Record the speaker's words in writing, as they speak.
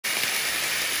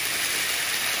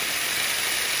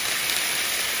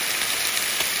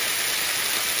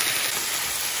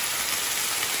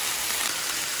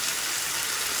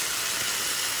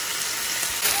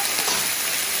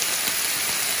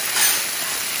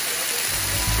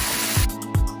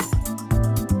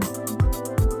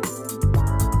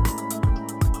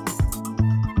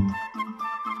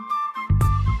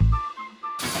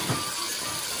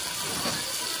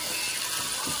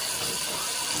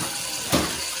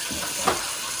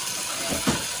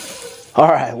All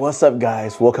right, what's up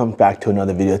guys? Welcome back to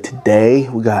another video. Today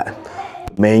we got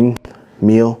main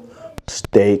meal,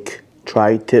 steak,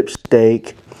 tri-tip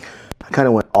steak. I kind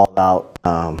of went all out.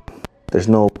 There's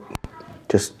no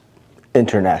just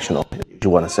international, if you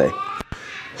want to say,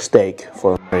 steak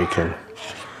for American.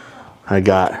 I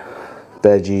got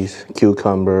veggies,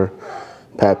 cucumber,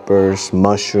 peppers,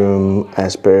 mushroom,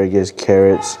 asparagus,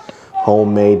 carrots,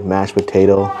 homemade mashed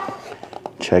potato.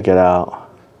 Check it out.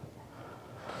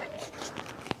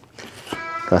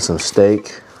 Got some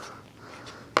steak.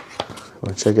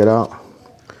 Want to check it out?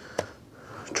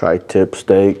 Tri-tip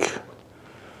steak.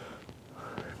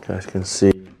 You guys can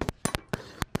see.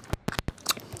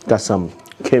 Got some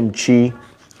kimchi.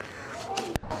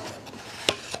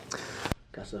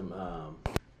 Got some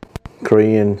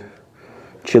Korean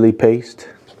chili paste,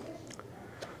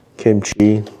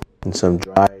 kimchi, and some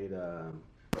dried,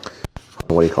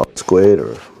 what do you call it, squid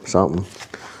or something.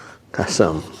 Got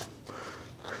some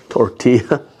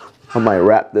tortilla. I might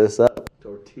wrap this up.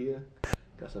 Tortilla.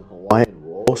 Got some Hawaiian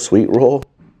roll, sweet roll.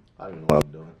 I don't know what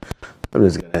I'm doing. I'm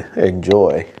just gonna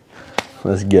enjoy.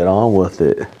 Let's get on with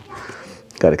it.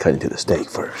 Gotta cut into the steak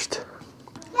first.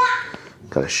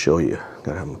 Gotta show you.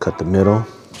 Gotta have them cut the middle.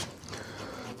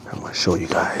 I'm gonna show you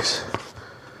guys.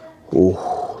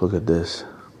 Oh, look at this.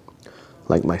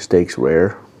 Like my steaks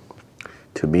rare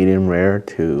to medium rare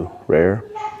to rare.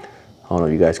 I don't know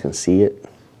if you guys can see it.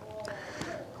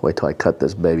 Wait till I cut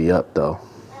this baby up though.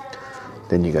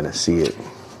 Then you're gonna see it.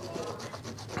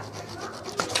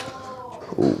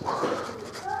 Ooh.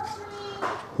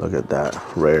 Look at that,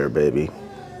 rare baby.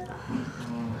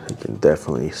 You can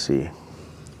definitely see.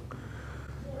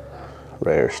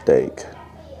 Rare steak.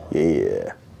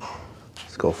 Yeah.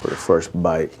 Let's go for the first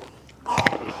bite.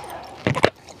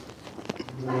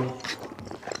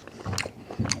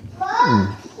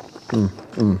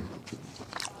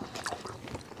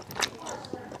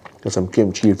 Got some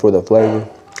kimchi for the flavor.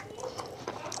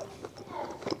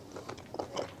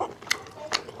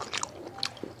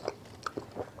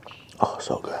 Oh,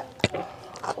 so good.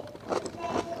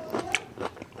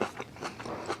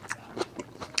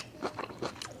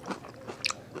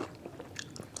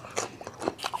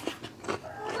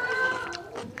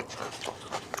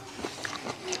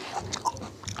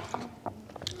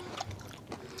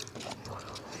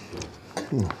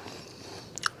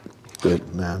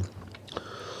 Good, man.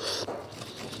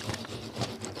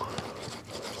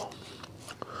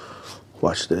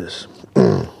 Watch this. I'm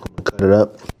gonna cut it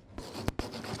up.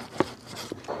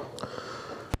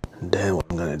 And then what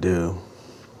I'm gonna do,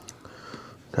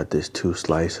 got these 2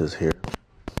 slices here.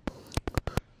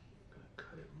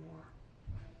 Cut it more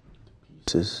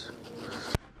to pieces.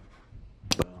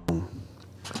 Boom.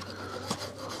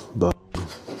 Boom.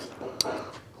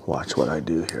 Watch what I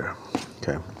do here.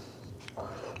 Okay.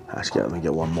 Actually, let me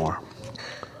get one more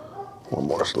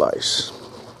slice.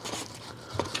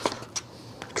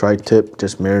 Tri-tip,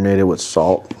 just marinated with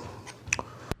salt.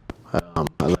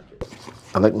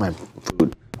 I like my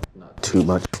food not too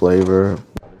much flavor.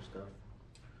 Other stuff.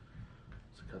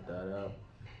 Let's cut that up.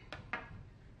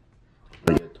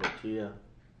 I get a tortilla.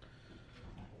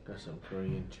 Got some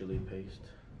Korean chili paste.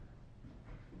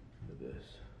 Look at this.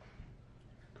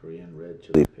 Korean red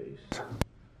chili paste.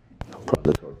 Put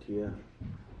the tortilla.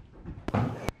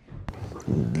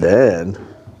 Then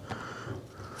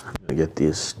I'm gonna get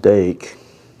this steak.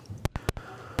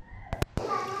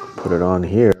 Put it on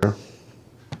here.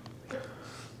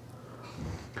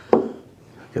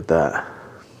 Get that.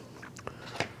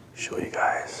 Show you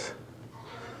guys.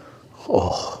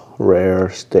 Oh, rare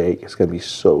steak. It's gonna be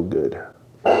so good.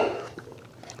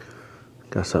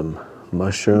 Got some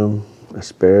mushroom,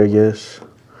 asparagus,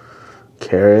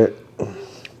 carrot.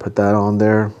 Put that on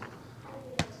there.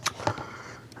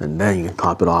 And then you can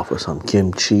top it off with some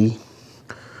kimchi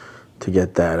to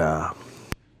get that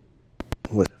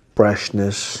with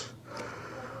freshness,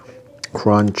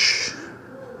 crunch,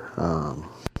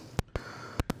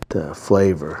 the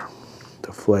flavor,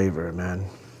 man.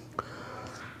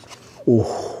 Ooh,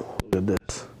 look at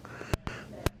this.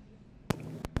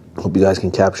 Hope you guys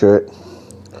can capture it.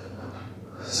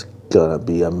 It's gonna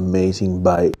be an amazing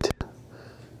bite.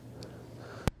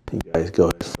 You guys go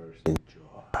ahead first, enjoy.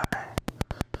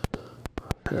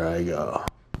 Here I go.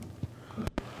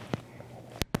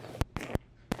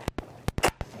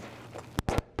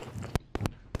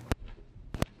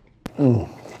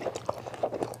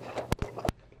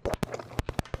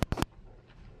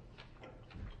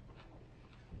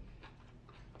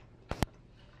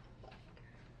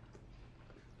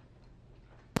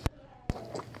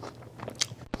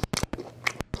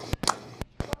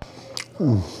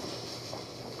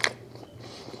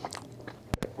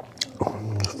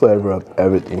 flavor of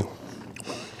everything.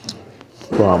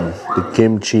 From the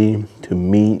kimchi to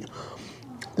meat,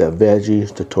 the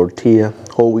veggies, the tortilla,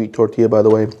 whole wheat tortilla, by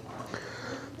the way,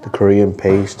 the Korean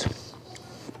paste.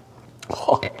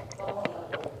 Oh.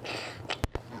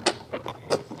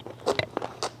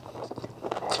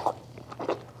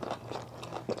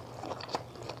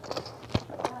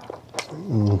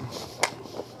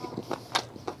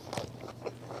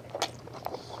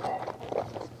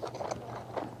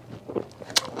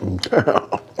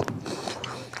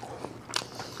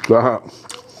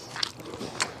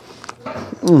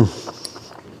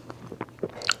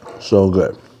 So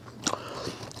good.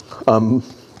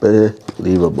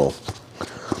 Unbelievable.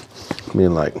 I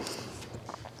mean, like,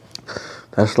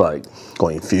 that's like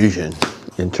going fusion,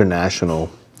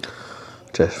 international,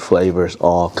 just flavors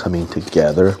all coming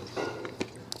together.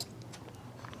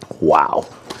 Wow.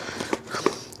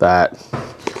 That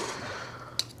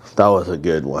was a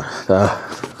good one. That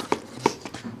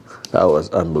was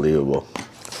unbelievable.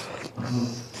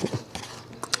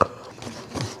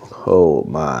 Oh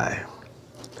my.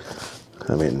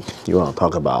 I mean, you want to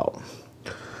talk about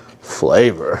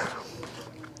flavor,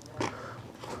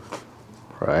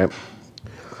 right?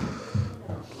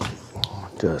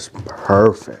 Just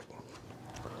perfect.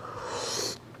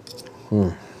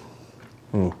 Can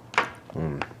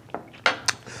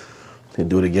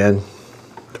do it again.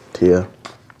 Tortilla.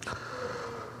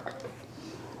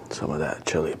 Some of that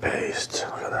chili paste.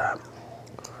 Look at that.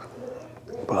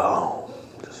 Boom.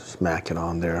 Just smack it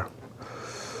on there.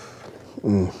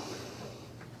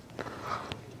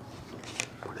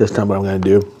 This time what I'm gonna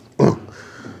do,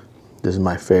 this is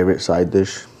my favorite side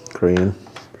dish, Korean.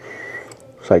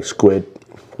 It's like squid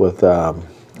with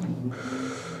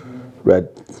red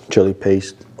chili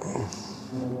paste.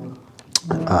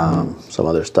 Some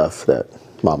other stuff that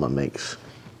mama makes.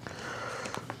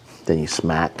 Then you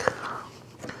smack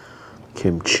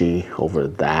kimchi over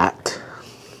that.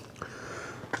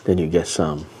 Then you get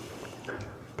some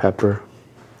pepper.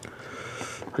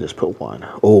 I just put one.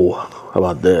 Oh, how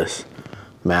about this?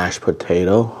 Mashed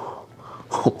potato.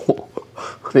 I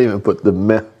didn't even put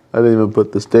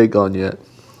the steak on yet.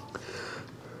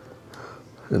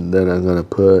 And then I'm gonna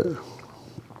put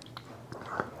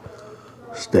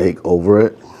steak over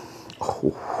it.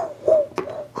 Oh.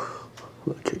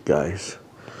 Look at, guys.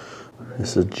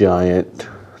 This is a giant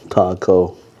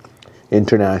taco,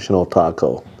 international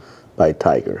taco by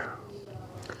Tiger.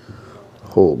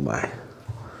 Oh my.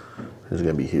 This is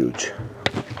gonna be huge.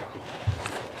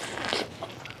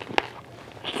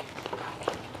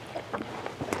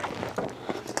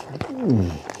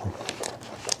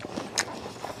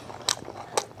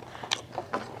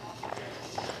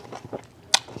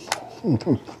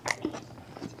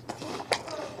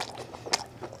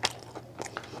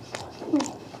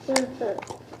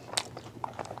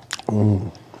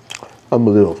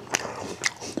 Unbelievable.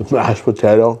 The mashed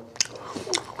potato.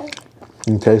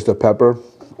 You can taste the pepper,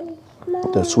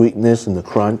 the sweetness and the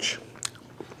crunch.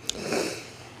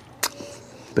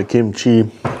 The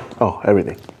kimchi. Oh,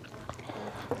 everything.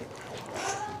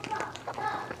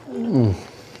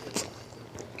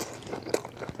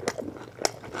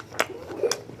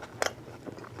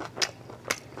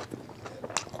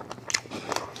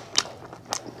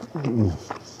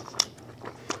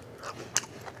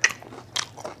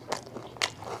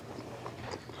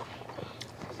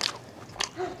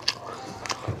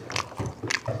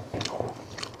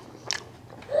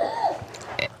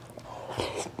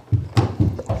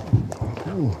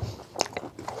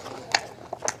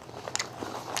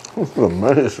 It's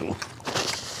amazing.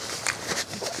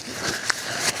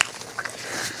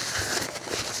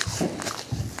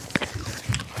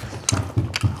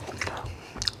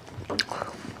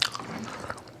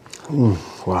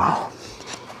 Wow.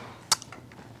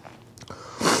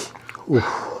 Oof.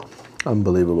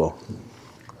 Unbelievable.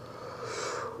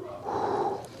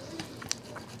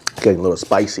 Getting a little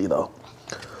spicy though.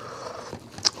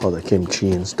 All the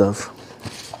kimchi and stuff.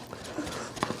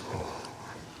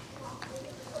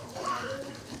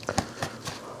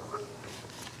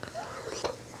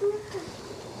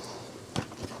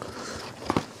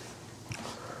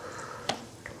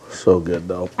 So good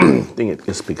though. I think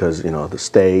it's because, you know, the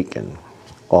steak and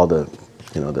all the,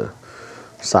 you know, the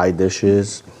side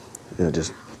dishes, you know,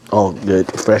 just all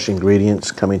good fresh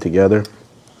ingredients coming together.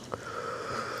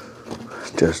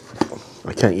 Just,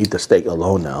 I can't eat the steak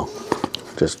alone now.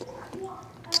 Just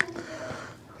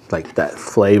like that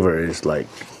flavor is like,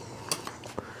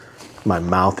 my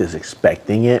mouth is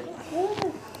expecting it.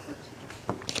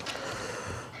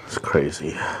 It's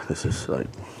crazy. This is like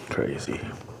crazy.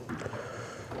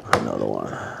 Another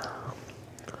one.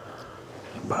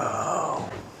 Wow.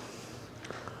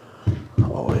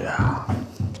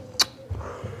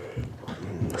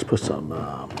 put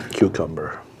some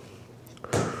cucumber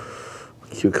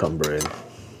in.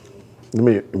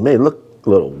 It may look a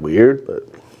little weird, but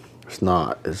it's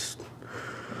not. It's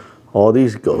all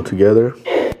these go together.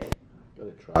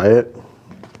 Gotta try it.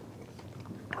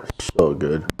 It's so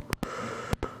good.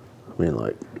 I mean,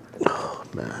 like, oh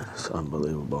man, it's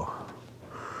unbelievable.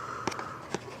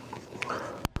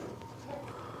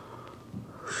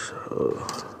 So.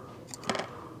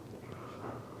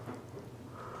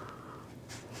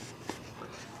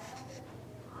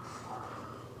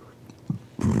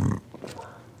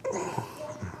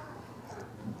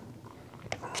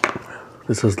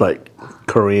 This is like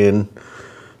Korean,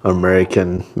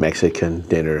 American, Mexican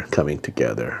dinner coming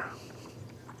together.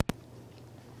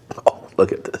 Oh,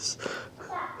 look at this.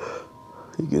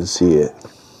 You can see it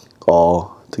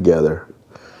all together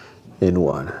in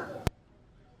one. I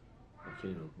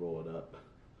can't even roll it up.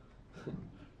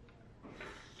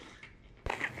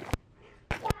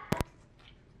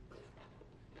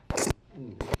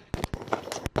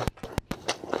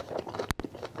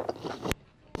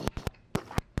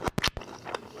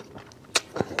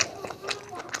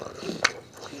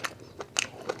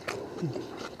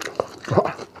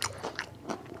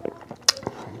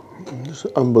 It's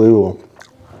unbelievable.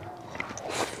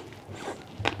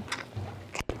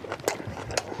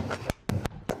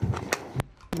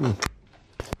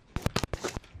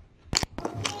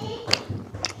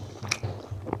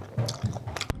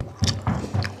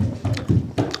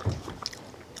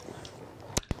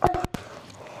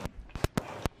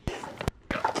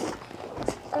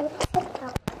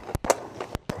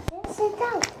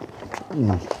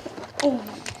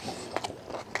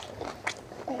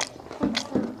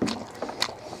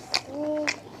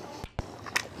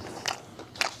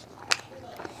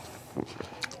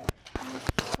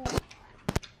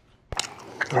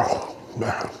 Oh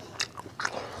man.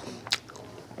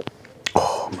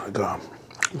 Oh my God.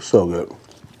 It's so good.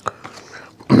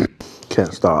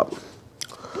 Can't stop.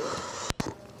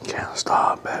 Can't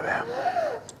stop, baby.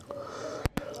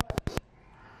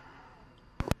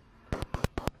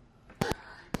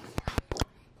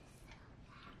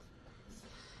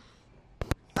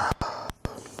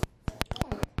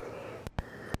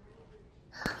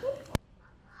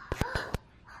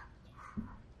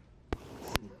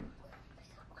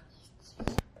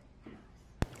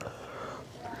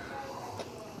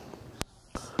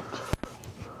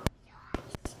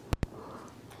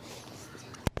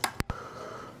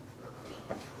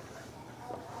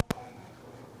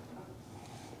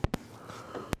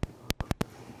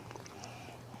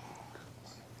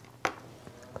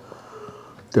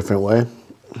 Different way,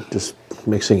 just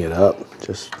mixing it up,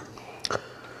 just,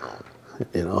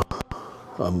 you know,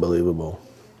 unbelievable.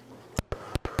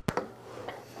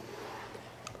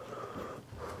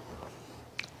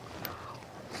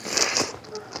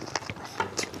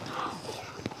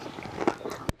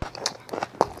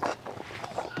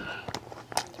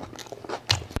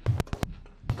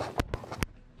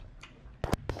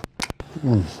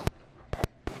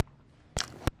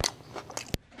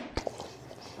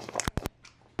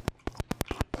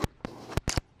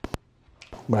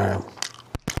 Man,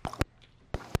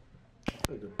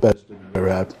 the best thing I've ever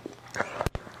had.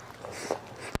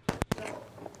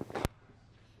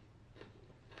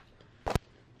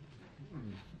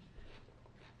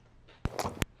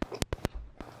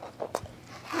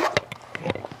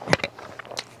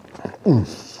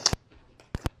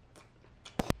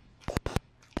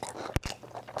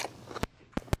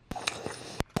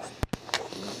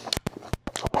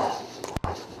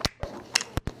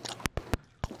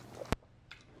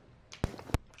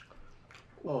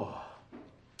 Oh,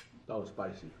 that was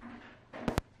spicy.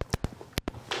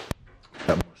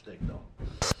 Got more steak though.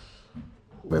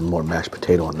 With more mashed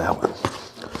potato on that one.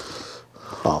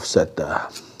 Offset the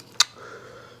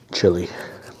chili.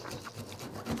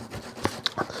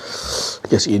 I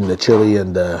guess eating the chili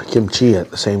and the kimchi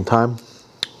at the same time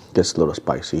gets a little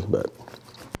spicy, but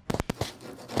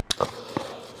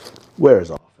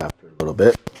wears off after a little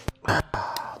bit.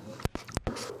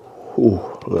 Ooh,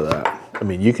 look at that. I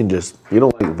mean, you can just, you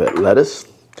don't like that lettuce?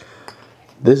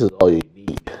 This is all you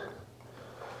need.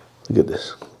 Look at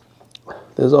this.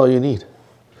 This is all you need.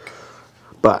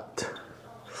 But,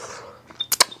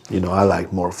 you know, I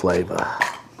like more flavor.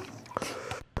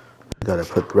 Gotta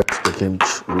put the rest of the kimchi.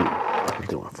 Ooh, I'm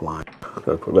doing flying.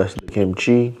 Gotta put the rest of the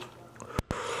kimchi.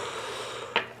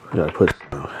 Gotta put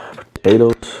some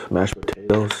potatoes, mashed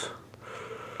potatoes.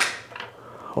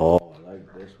 Oh, I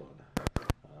like this one.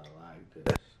 I like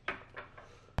this.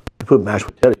 You put mashed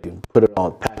potato, you can put it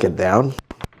all, pack it down.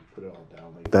 Put it all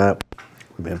down like that.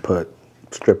 And then put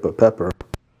a strip of pepper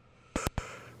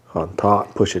on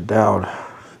top, push it down.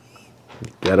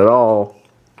 Get it all.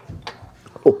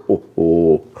 Oh, oh,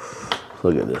 oh.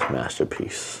 Look at this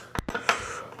masterpiece.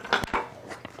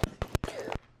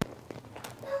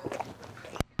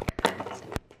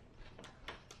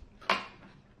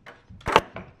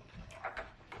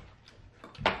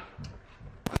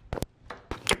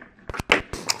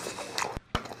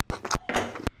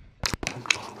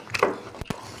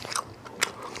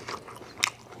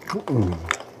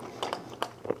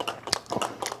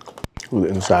 Look at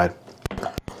the inside.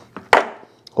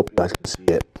 Hope you guys can see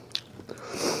it.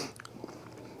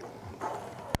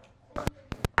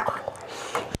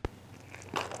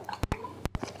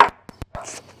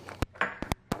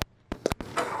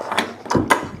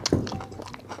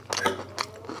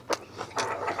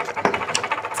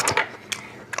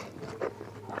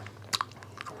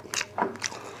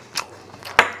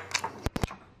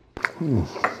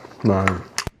 Man.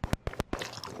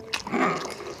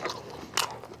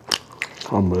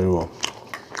 Unbelievable.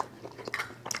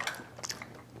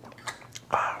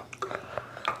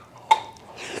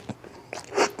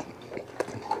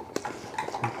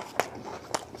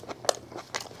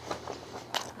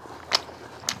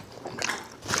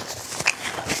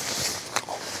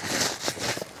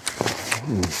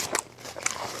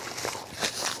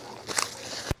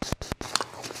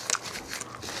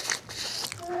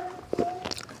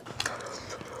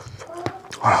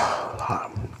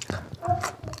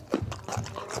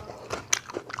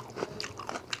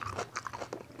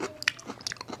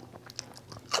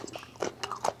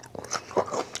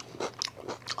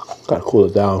 Gotta cool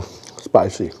it down.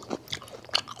 Spicy.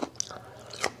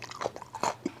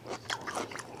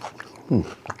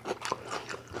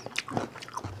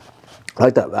 I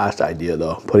like that last idea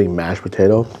though, putting mashed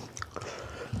potato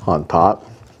on top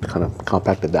to kind of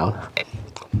compact it down.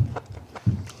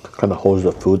 Kind of holds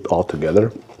the food all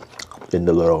together in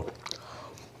the little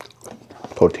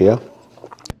tortilla.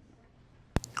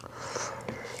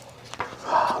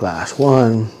 Last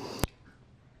one.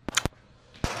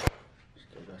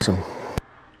 Still got some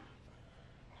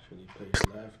chili paste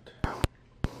left.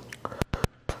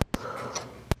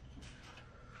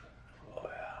 Oh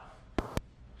yeah.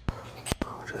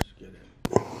 Just get it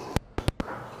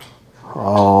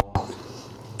all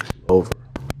over.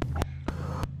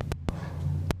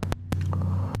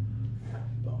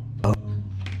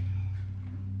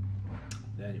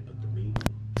 Then you put the meat.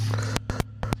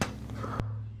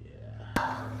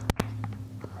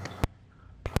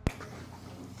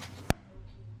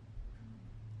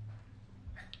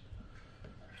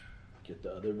 Get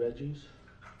the other veggies.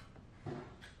 And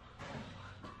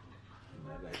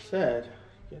like I said,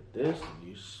 get this and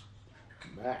you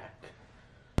smack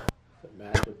the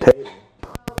mashed potato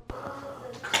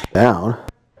down,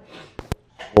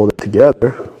 hold it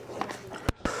together.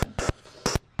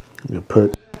 You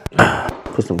put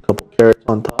some couple carrots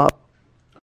on top.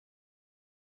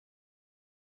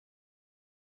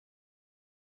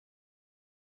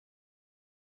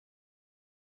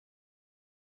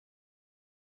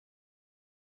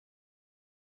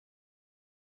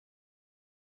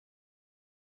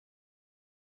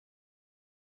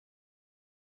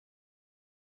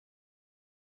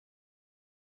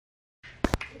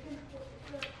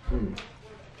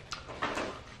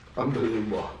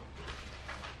 Unbelievable.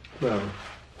 Well,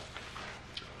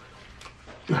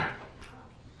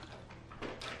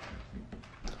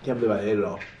 can't believe I ate it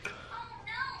all.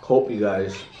 Hope you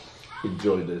guys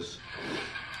enjoyed this.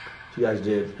 If you guys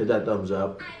did, hit that thumbs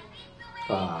up.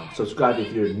 Subscribe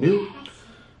if you're new.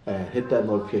 And hit that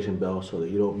notification bell so that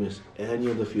you don't miss any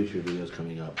of the future videos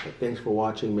coming up. But thanks for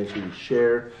watching. Make sure you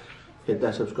share. Hit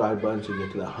that subscribe button so you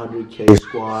get to the 100K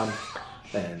squad.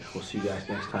 And we'll see you guys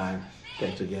next time.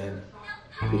 Thanks again.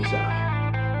 Peace out.